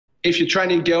if you're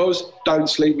training girls, don't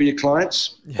sleep with your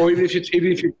clients. Or even if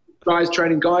you guys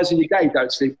training guys and you're gay,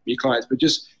 don't sleep with your clients. But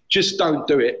just don't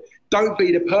do it. Don't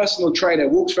be the personal trainer,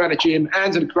 walks around the gym,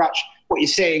 hands on the crutch, what you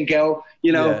saying, girl,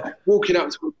 you know, walking up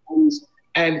to the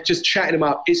and just chatting them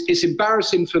up. It's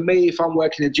embarrassing for me if I'm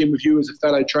working in a gym with you as a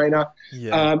fellow trainer.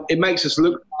 It makes us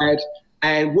look bad,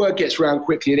 and word gets around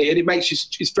quickly, and it makes you,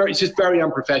 it's just very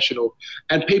unprofessional,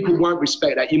 and people won't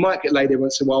respect that. You might get laid in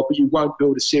once in a while, but you won't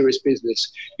build a serious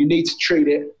business. You need to treat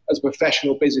it as a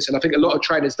professional business, and I think a lot of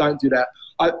trainers don't do that.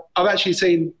 I've actually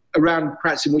seen around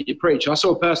practicing what you preach. I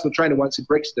saw a personal trainer once in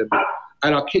Brixton,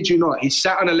 and I kid you not, he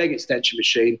sat on a leg extension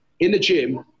machine in the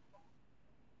gym,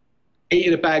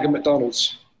 eating a bag of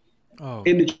McDonald's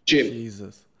in the gym,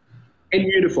 Jesus, in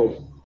uniform.